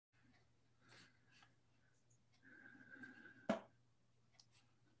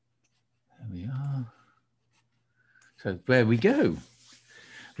So there we go.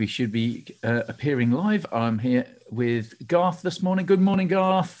 We should be appearing live. I'm here with Garth this morning. Good morning,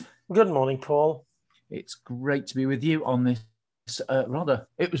 Garth. Good morning, Paul. It's great to be with you on this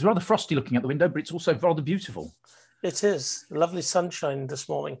it was rather frosty looking out the window, but it's also rather beautiful. It is. Lovely sunshine this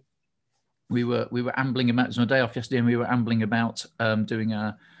morning. We were ambling about. It was my day off yesterday, and we were ambling about doing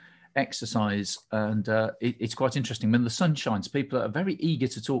our exercise, and it's quite interesting. When the sun shines, people are very eager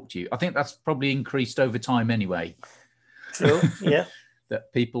to talk to you. I think that's probably increased over time anyway. True, yeah.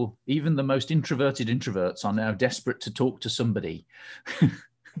 That people, even the most introverted introverts, are now desperate to talk to somebody.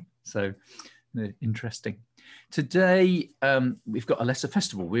 So interesting. Today, we've got a lesser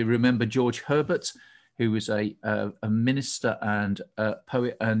festival. We remember George Herbert, who was a minister and a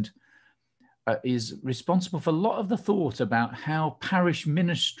poet, and is responsible for a lot of the thought about how parish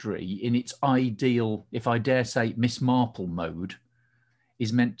ministry in its ideal, if I dare say, Miss Marple mode,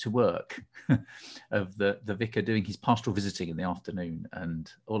 is meant to work, of the vicar doing his pastoral visiting in the afternoon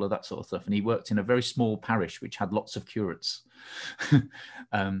and all of that sort of stuff. And he worked in a very small parish which had lots of curates.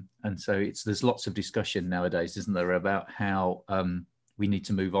 And so there's lots of discussion nowadays, isn't there, about how we need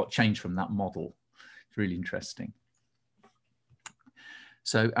to move on, change from that model. It's really interesting.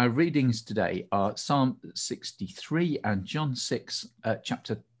 So our readings today are Psalm 63 and John 6,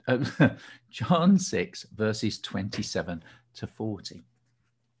 John 6, verses 27 to 40.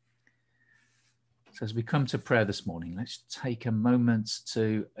 So as we come to prayer this morning, let's take a moment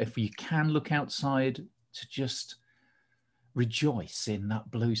to, if you can, look outside to just rejoice in that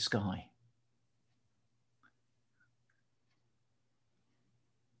blue sky.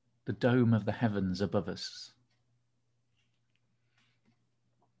 The dome of the heavens above us.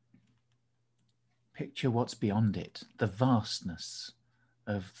 Picture what's beyond it, the vastness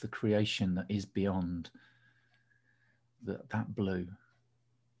of the creation that is beyond that blue.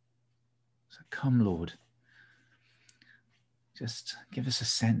 So come, Lord, just give us a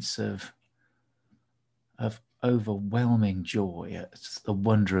sense of overwhelming joy at the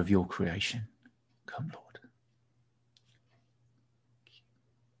wonder of your creation. Come, Lord.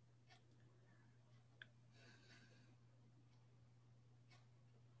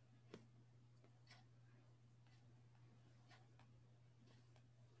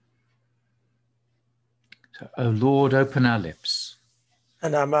 So, O Lord, open our lips,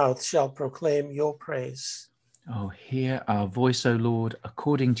 and our mouth shall proclaim your praise. Oh, hear our voice, O Lord,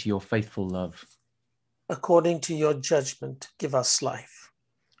 according to your faithful love. According to your judgment, give us life.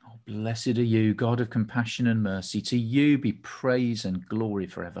 Oh, blessed are you, God of compassion and mercy. To you be praise and glory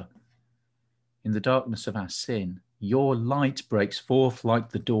forever. In the darkness of our sin, your light breaks forth like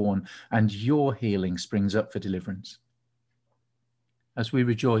the dawn, and your healing springs up for deliverance. As we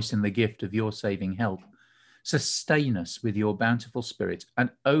rejoice in the gift of your saving help, sustain us with your bountiful spirit and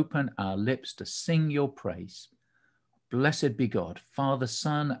open our lips to sing your praise. Blessed be God, Father,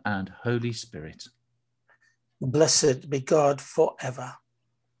 Son, and Holy Spirit. Blessed be God forever.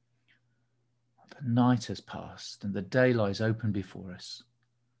 The night has passed and the day lies open before us.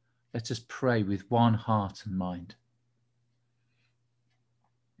 Let us pray with one heart and mind.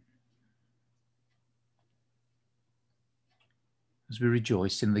 As we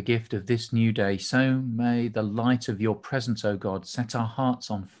rejoice in the gift of this new day, so may the light of your presence, O God, set our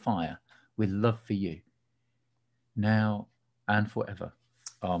hearts on fire with love for you, now and forever.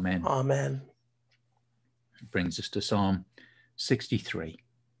 Amen. Amen. It brings us to Psalm 63.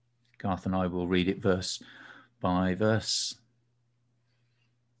 Garth and I will read it verse by verse.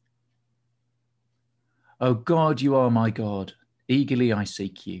 O God, you are my God. Eagerly I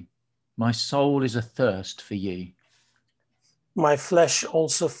seek you. My soul is athirst for you. My flesh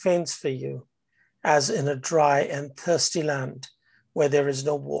also faints for you, as in a dry and thirsty land where there is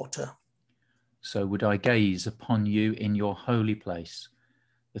no water. So would I gaze upon you in your holy place,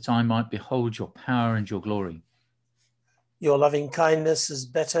 that I might behold your power and your glory. Your loving kindness is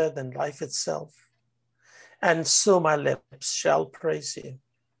better than life itself, and so my lips shall praise you.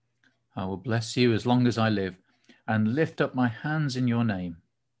 I will bless you as long as I live, and lift up my hands in your name.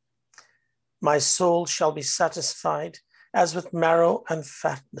 My soul shall be satisfied as with marrow and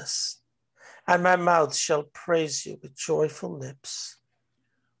fatness, and my mouth shall praise you with joyful lips.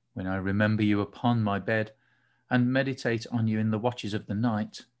 When I remember you upon my bed and meditate on you in the watches of the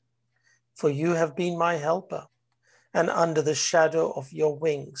night. For you have been my helper, and under the shadow of your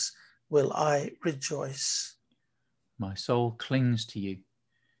wings will I rejoice. My soul clings to you.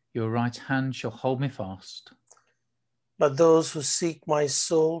 Your right hand shall hold me fast. But those who seek my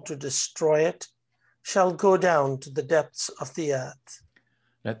soul to destroy it shall go down to the depths of the earth.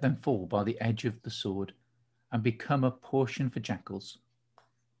 Let them fall by the edge of the sword and become a portion for jackals.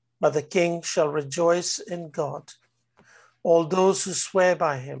 But the king shall rejoice in God. All those who swear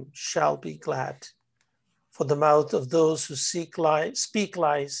by him shall be glad, for the mouth of those who speak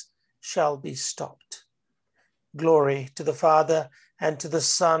lies shall be stopped. Glory to the Father, and to the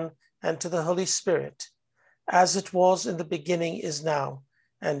Son, and to the Holy Spirit, as it was in the beginning, is now,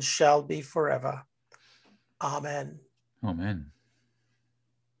 and shall be forever. Amen. Amen.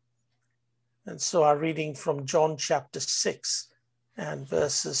 And so our reading from John chapter 6 and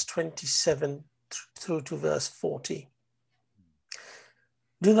verses 27 through to verse 40.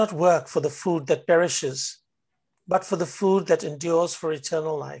 Do not work for the food that perishes, but for the food that endures for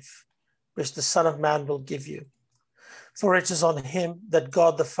eternal life, which the Son of Man will give you. For it is on him that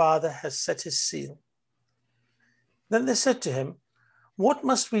God the Father has set his seal. Then they said to him, what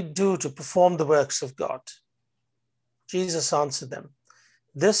must we do to perform the works of God? Jesus answered them,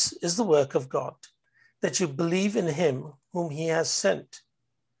 this is the work of God, that you believe in him whom he has sent.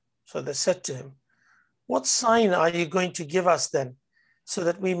 So they said to him, what sign are you going to give us then, so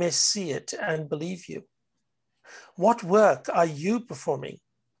that we may see it and believe you? What work are you performing?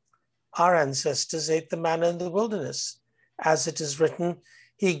 Our ancestors ate the manna in the wilderness. As it is written,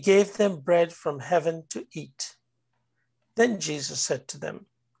 he gave them bread from heaven to eat. Then Jesus said to them,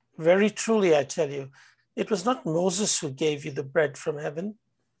 very truly I tell you, it was not Moses who gave you the bread from heaven,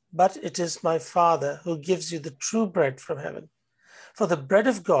 but it is my Father who gives you the true bread from heaven. For the bread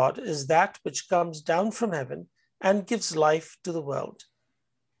of God is that which comes down from heaven and gives life to the world.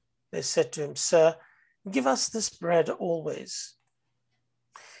 They said to him, Sir, give us this bread always.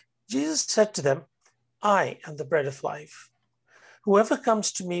 Jesus said to them, I am the bread of life. Whoever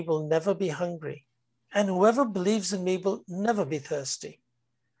comes to me will never be hungry, and whoever believes in me will never be thirsty.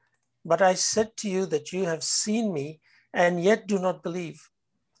 But I said to you that you have seen me and yet do not believe.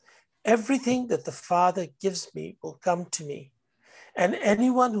 Everything that the Father gives me will come to me, and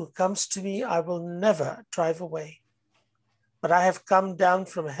anyone who comes to me I will never drive away. But I have come down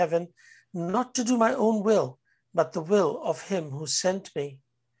from heaven not to do my own will, but the will of him who sent me.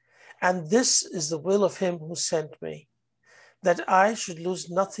 And this is the will of him who sent me, that I should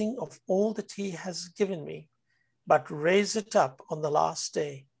lose nothing of all that he has given me, but raise it up on the last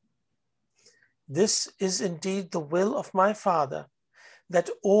day. This is indeed the will of my Father, that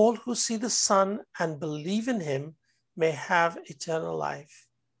all who see the Son and believe in him may have eternal life,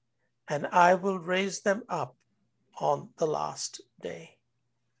 and I will raise them up on the last day.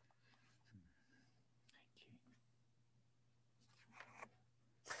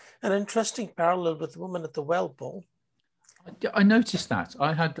 An interesting parallel with the woman at the well, Paul. I noticed that.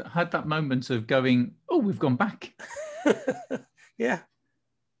 I had that moment of going, oh, we've gone back. Yeah.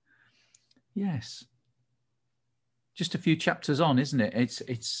 Yes. Just a few chapters on, isn't it?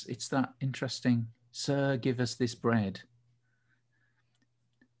 It's that interesting. Sir, give us this bread.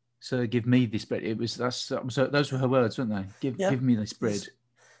 Sir, give me this bread. Those were her words, weren't they? Give me this bread.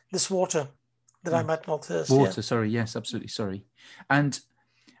 This water, that I might not thirst. Water, yeah. Sorry, yes, absolutely, sorry. And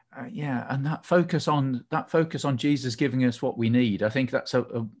and that focus on Jesus giving us what we need. I think that's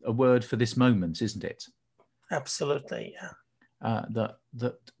a word for this moment, isn't it? Absolutely, yeah.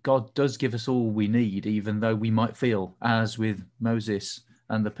 That God does give us all we need, even though we might feel, as with Moses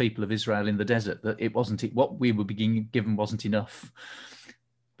and the people of Israel in the desert, that it wasn't what we were being given wasn't enough,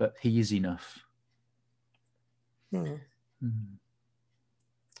 but He is enough.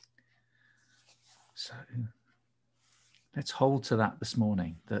 So let's hold to that this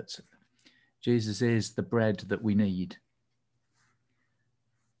morning, that Jesus is the bread that we need.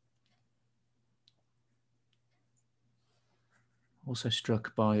 Also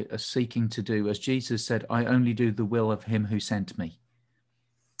struck by a seeking to do, as Jesus said, I only do the will of him who sent me.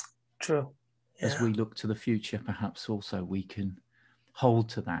 True. Yeah. As we look to the future, perhaps also we can hold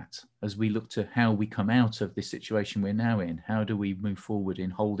to that. As we look to how we come out of this situation we're now in, how do we move forward in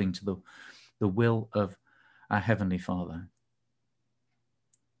holding to the will of our Heavenly Father?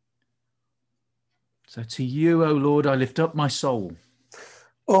 So to you, O Lord, I lift up my soul.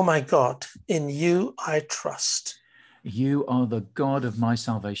 O my God, in you I trust. You are the God of my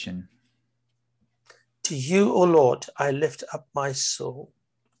salvation. To you, O Lord, I lift up my soul.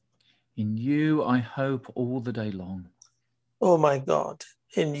 In you I hope all the day long. O my God,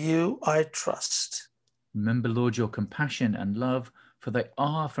 in you I trust. Remember, Lord, your compassion and love, for they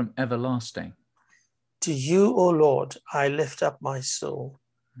are from everlasting. To you, O Lord, I lift up my soul.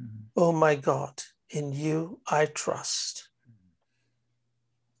 O my God, in you I trust.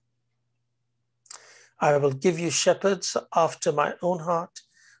 I will give you shepherds after my own heart,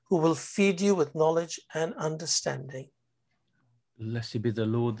 who will feed you with knowledge and understanding. Blessed be the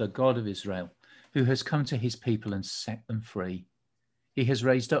Lord, the God of Israel, who has come to his people and set them free. He has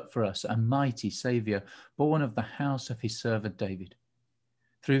raised up for us a mighty Saviour, born of the house of his servant David.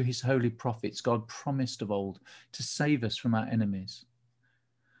 Through his holy prophets, God promised of old to save us from our enemies,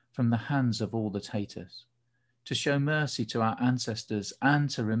 from the hands of all that hate us, to show mercy to our ancestors and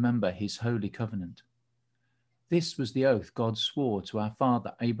to remember his holy covenant. This was the oath God swore to our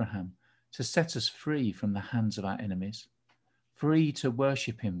father Abraham, to set us free from the hands of our enemies, free to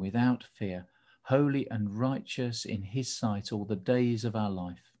worship him without fear, holy and righteous in his sight all the days of our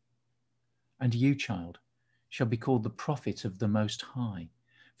life. And you, child, shall be called the prophet of the Most High,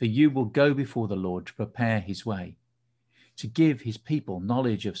 for you will go before the Lord to prepare his way, to give his people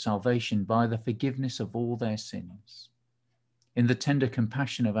knowledge of salvation by the forgiveness of all their sins. In the tender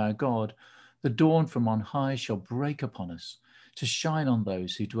compassion of our God, the dawn from on high shall break upon us, to shine on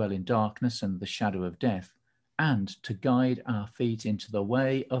those who dwell in darkness and the shadow of death, and to guide our feet into the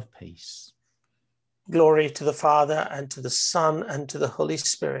way of peace. Glory to the Father, and to the Son, and to the Holy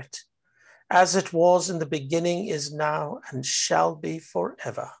Spirit, as it was in the beginning, is now, and shall be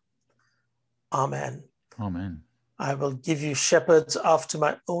forever. Amen. Amen. I will give you shepherds after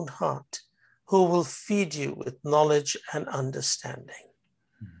my own heart, who will feed you with knowledge and understanding.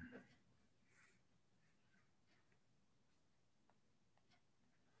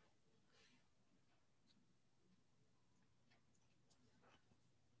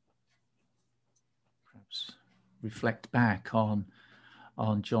 Perhaps reflect back on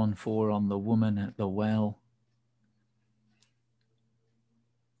John 4, on the woman at the well.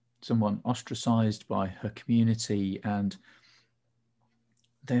 Someone ostracized by her community and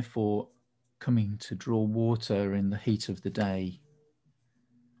therefore coming to draw water in the heat of the day.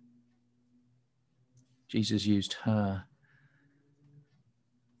 Jesus used her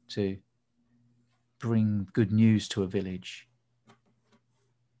to bring good news to a village.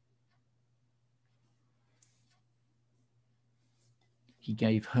 He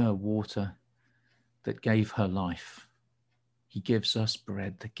gave her water that gave her life. He gives us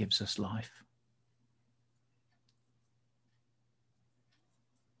bread that gives us life.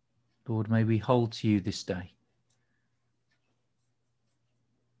 Lord, may we hold to you this day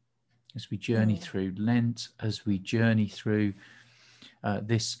as we journey through Lent, as we journey through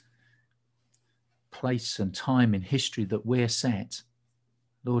this place and time in history that we're set.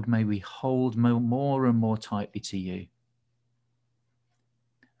 Lord, may we hold more and more tightly to you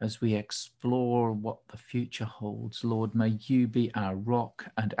as we explore what the future holds. Lord, may you be our rock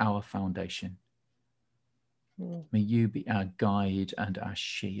and our foundation. May you be our guide and our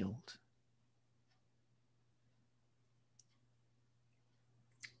shield.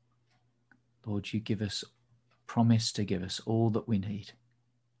 Lord, you give us a promise to give us all that we need.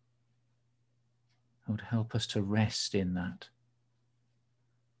 Lord, help us to rest in that.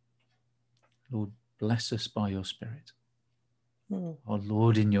 Lord, bless us by your Spirit. Oh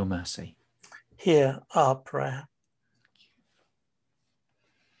Lord, in your mercy, Hear our prayer.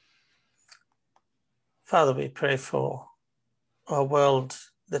 Father, we pray for our world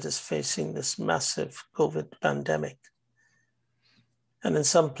that is facing this massive COVID pandemic. And in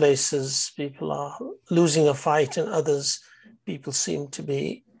some places, people are losing a fight, and others, people seem to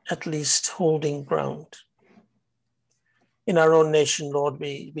be at least holding ground. In our own nation, Lord,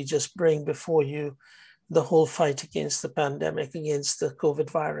 we just bring before you the whole fight against the pandemic, against the COVID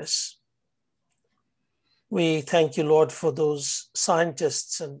virus. We thank you, Lord, for those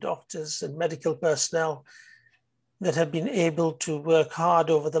scientists and doctors and medical personnel that have been able to work hard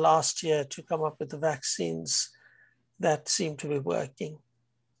over the last year to come up with the vaccines that seem to be working.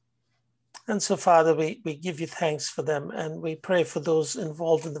 And so, Father, we give you thanks for them, and we pray for those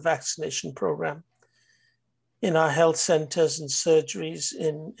involved in the vaccination program, in our health centers and surgeries,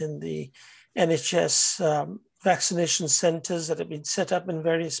 in the NHS vaccination centers that have been set up in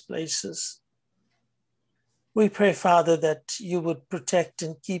various places. We pray, Father, that you would protect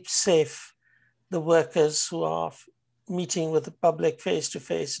and keep safe the workers who are meeting with the public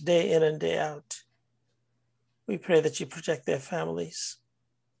face-to-face, day in and day out. We pray that you protect their families.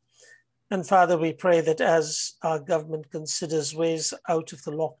 And Father, we pray that as our government considers ways out of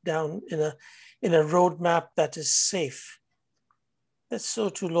the lockdown in a roadmap that is safe, that so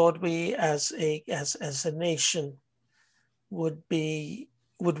too, Lord, we as a nation would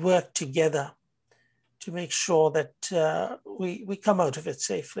work together to make sure that we come out of it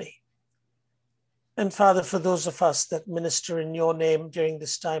safely. And Father, for those of us that minister in your name during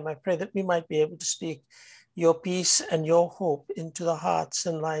this time, I pray that we might be able to speak your peace and your hope into the hearts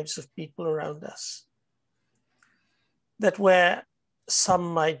and lives of people around us. That where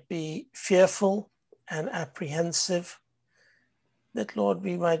some might be fearful and apprehensive, that, Lord,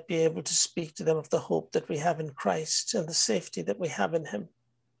 we might be able to speak to them of the hope that we have in Christ and the safety that we have in him.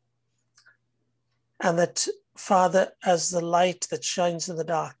 And that, Father, as the light that shines in the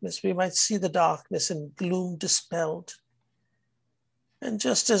darkness, we might see the darkness and gloom dispelled. And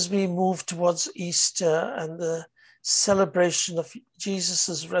just as we move towards Easter and the celebration of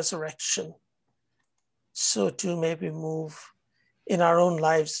Jesus' resurrection, so too may we move in our own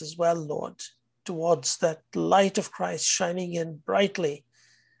lives as well, Lord, towards that light of Christ shining in brightly,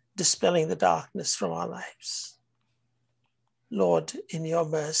 dispelling the darkness from our lives. Lord, in your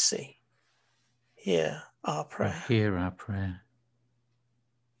mercy, hear our prayer. Hear our prayer.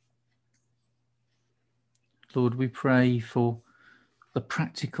 Lord, we pray for the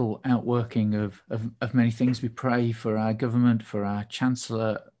practical outworking of many things. We pray for our government, for our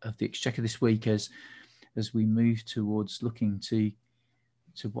Chancellor of the Exchequer this week as we move towards looking to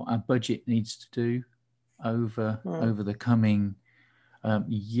what our budget needs to do over the coming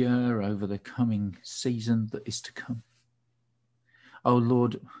year, over the coming season that is to come. Oh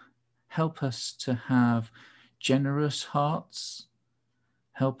Lord, help us to have generous hearts.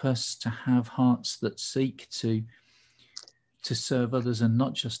 Help us to have hearts that seek to serve others and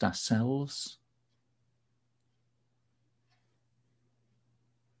not just ourselves.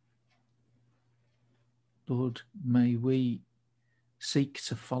 Lord, may we seek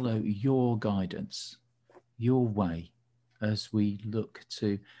to follow your guidance, your way, as we look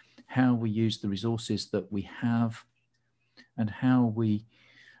to how we use the resources that we have and how we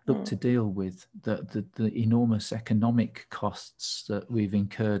look to deal with the enormous economic costs that we've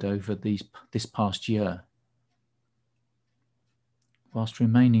incurred over this past year, whilst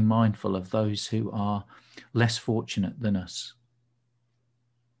remaining mindful of those who are less fortunate than us.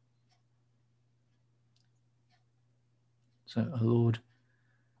 So, Lord,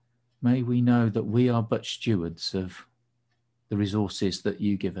 may we know that we are but stewards of the resources that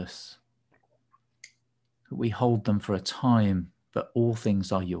you give us, that we hold them for a time, but all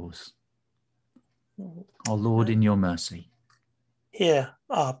things are yours. Our Lord, in your mercy, hear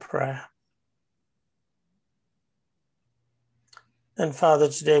our prayer. And Father,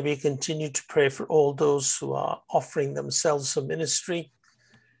 today we continue to pray for all those who are offering themselves for ministry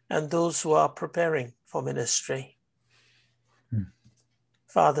and those who are preparing for ministry.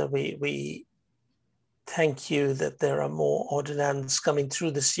 Father, we thank you that there are more ordinands coming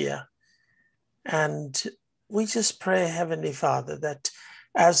through this year. And we just pray, Heavenly Father, that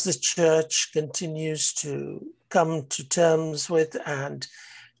as the church continues to come to terms with and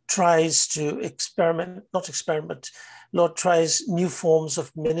tries to Lord, tries new forms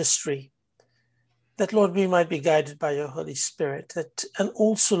of ministry, that, Lord, we might be guided by your Holy Spirit, and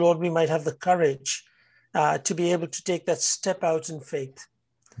also, Lord, we might have the courage to be able to take that step out in faith.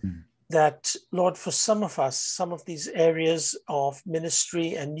 That, Lord, for some of us, some of these areas of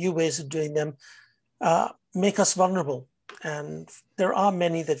ministry and new ways of doing them make us vulnerable. And there are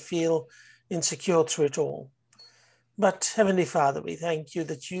many that feel insecure through it all. But Heavenly Father, we thank you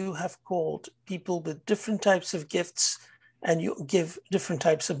that you have called people with different types of gifts and you give different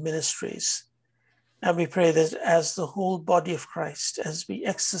types of ministries. And we pray that as the whole body of Christ, as we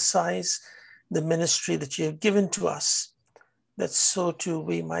exercise the ministry that you have given to us, that so too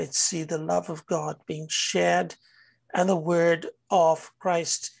we might see the love of God being shared and the word of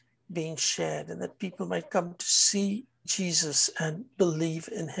Christ being shared, and that people might come to see Jesus and believe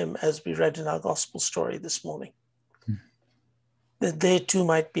in him, as we read in our gospel story this morning. That they too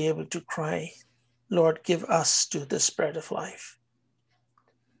might be able to cry, Lord, give us to the bread of life.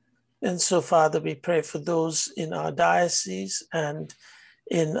 And so, Father, we pray for those in our diocese and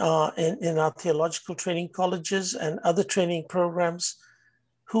in our theological training colleges and other training programs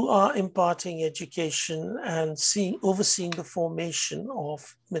who are imparting education and overseeing the formation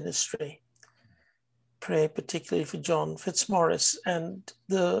of ministry. Pray particularly for John Fitzmaurice and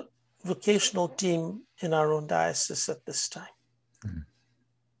the vocational team in our own diocese at this time.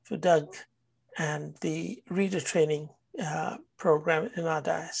 For Doug and the reader training program in our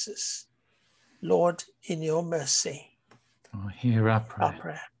diocese. Lord, in your mercy, hear our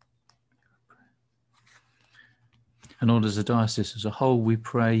prayer. And Lord, as a diocese as a whole, we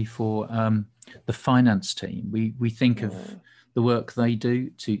pray for the finance team. We think of the work they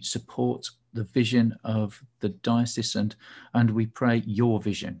do to support the vision of the diocese, and we pray your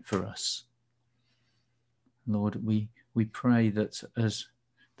vision for us. Lord, we pray that as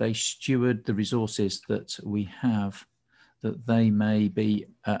they steward the resources that we have, that they may be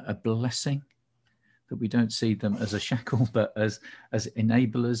a blessing, that we don't see them as a shackle, but as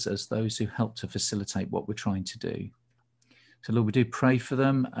enablers, as those who help to facilitate what we're trying to do. So Lord, we do pray for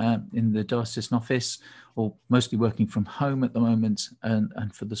them in the diocesan office, or mostly working from home at the moment,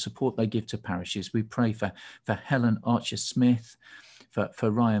 and for the support they give to parishes. We pray for Helen Archer-Smith,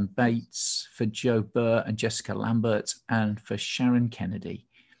 for Ryan Bates, for Joe Burr and Jessica Lambert, and for Sharon Kennedy.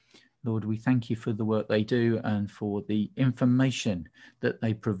 Lord, we thank you for the work they do and for the information that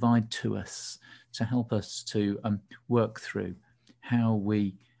they provide to us to help us to work through how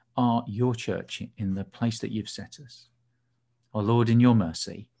we are your church in the place that you've set us. Our Lord, in your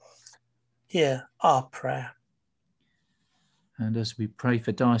mercy, hear our prayer. And as we pray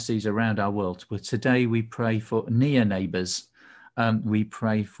for dioceses around our world, well, today we pray for near neighbours. We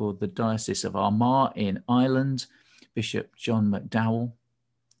pray for the Diocese of Armagh in Ireland, Bishop John McDowell.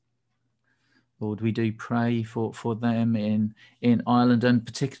 Lord, we do pray for them in Ireland, and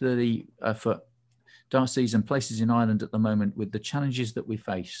particularly for dioceses and places in Ireland at the moment with the challenges that we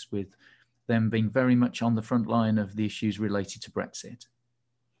face, with them being very much on the front line of the issues related to Brexit.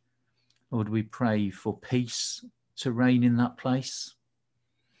 Lord, we pray for peace to reign in that place.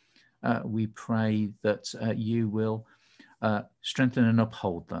 We pray that you will strengthen and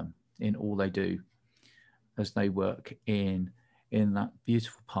uphold them in all they do as they work in that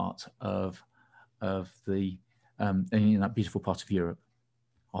beautiful part of the in that beautiful part of Europe.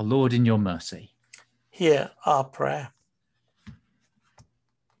 Our Lord, in your mercy, hear our prayer.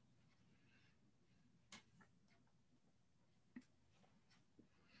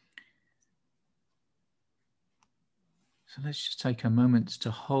 So let's just take a moment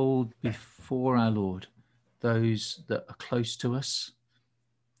to hold before our Lord those that are close to us,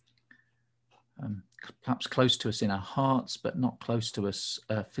 perhaps close to us in our hearts, but not close to us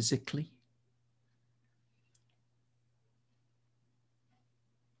physically.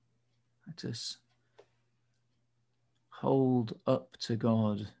 Let us hold up to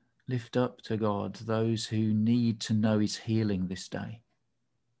God, lift up to God those who need to know his healing this day.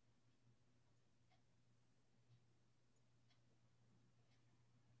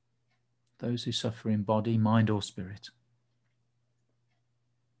 Those who suffer in body, mind, or spirit.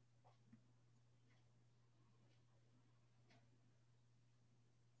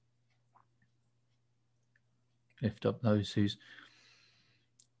 Lift up those whose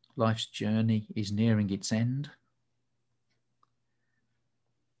life's journey is nearing its end,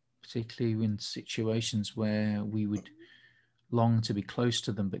 particularly in situations where we would long to be close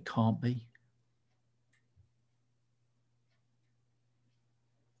to them but can't be.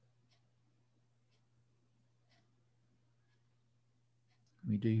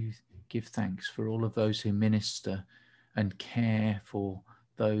 We do give thanks for all of those who minister and care for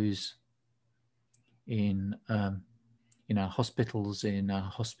those in our hospitals, in our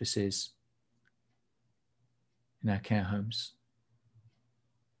hospices, in our care homes.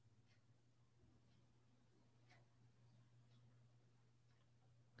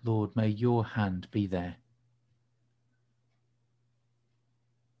 Lord, may your hand be there.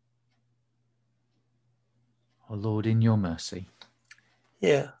 Oh Lord, in your mercy,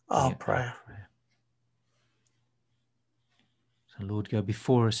 hear our prayer. So Lord, go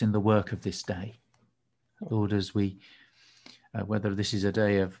before us in the work of this day. Lord, as we, whether this is a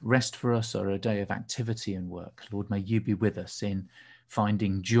day of rest for us or a day of activity and work, Lord, may you be with us in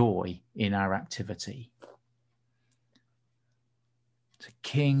finding joy in our activity. To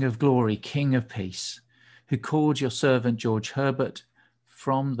King of glory, King of peace, who called your servant George Herbert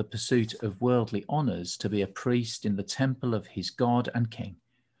from the pursuit of worldly honours to be a priest in the temple of his God and King,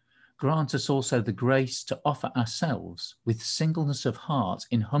 grant us also the grace to offer ourselves with singleness of heart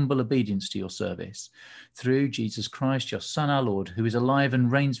in humble obedience to your service, through Jesus Christ, your Son, our Lord, who is alive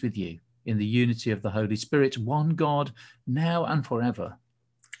and reigns with you in the unity of the Holy Spirit, one God, now and forever.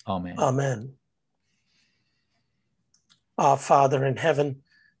 Amen. Amen. Our Father in heaven,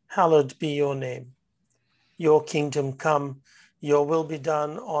 hallowed be your name. Your kingdom come, your will be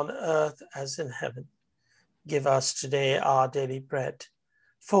done on earth as in heaven. Give us today our daily bread.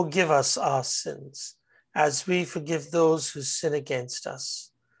 Forgive us our sins, as we forgive those who sin against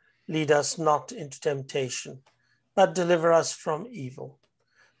us. Lead us not into temptation, but deliver us from evil.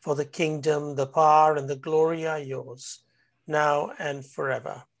 For the kingdom, the power, and the glory are yours, now and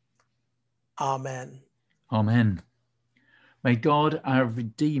forever. Amen. Amen. May God, our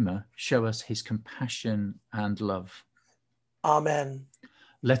Redeemer, show us his compassion and love. Amen.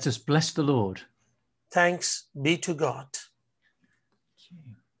 Let us bless the Lord. Thanks be to God.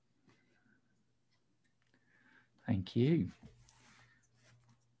 Thank you.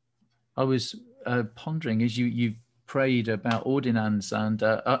 I was pondering as you prayed about ordinands, and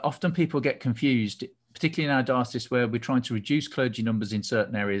often people get confused, particularly in our diocese where we're trying to reduce clergy numbers in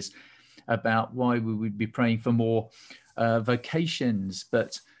certain areas, about why we would be praying for more vocations,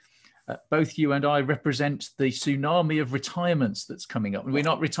 but both you and I represent the tsunami of retirements that's coming up. And we're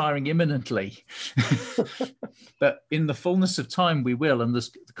not retiring imminently, but in the fullness of time we will. And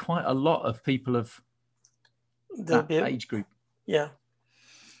there's quite a lot of people of that age group. Yeah.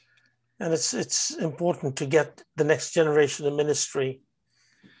 And it's important to get the next generation of ministry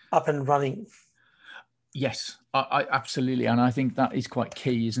up and running. Yes, I absolutely. And I think that is quite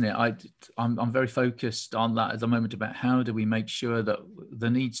key, isn't it? I'm very focused on that at the moment, about how do we make sure that there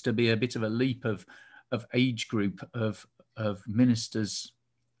needs to be a bit of a leap of age group of ministers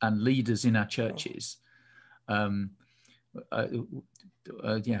and leaders in our churches.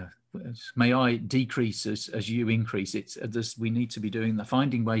 May I decrease as you increase. We need to be doing that,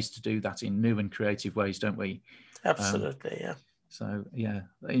 finding ways to do that in new and creative ways, don't we? Absolutely, yeah. So yeah,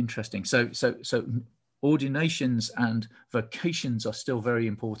 interesting. So ordinations and vocations are still very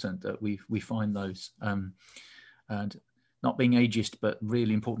important, that we find those, and not being ageist, but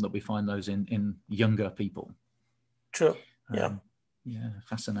really important that we find those in younger people. True. Yeah. Yeah,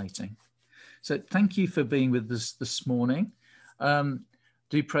 fascinating. So thank you for being with us this morning.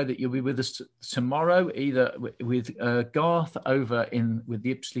 Do pray that you'll be with us tomorrow, either with Garth over with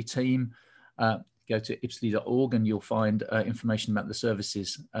the Ipsley team. Go to ipsley.org and you'll find information about the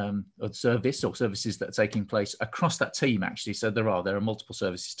services or services that are taking place across that team, actually. So there are multiple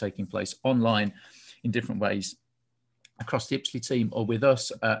services taking place online in different ways across the Ipsley team, or with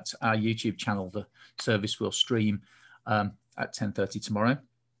us at our YouTube channel. The service will stream at 10:30 tomorrow,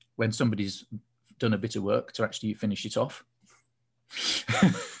 when somebody's done a bit of work to actually finish it off.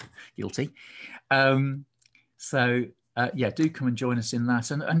 Guilty. Do come and join us in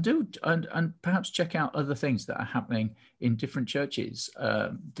that, and perhaps check out other things that are happening in different churches,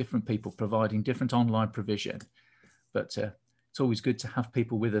 different people providing different online provision. But it's always good to have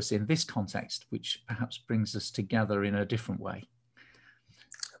people with us in this context, which perhaps brings us together in a different way.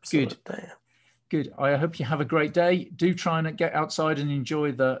 Absolutely. Good. I hope you have a great day. Do try and get outside and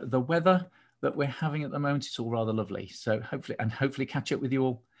enjoy the weather that we're having at the moment. It's all rather lovely. So hopefully catch up with you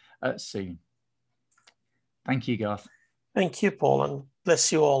all soon. Thank you, Garth. Thank you, Paul, and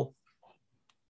bless you all.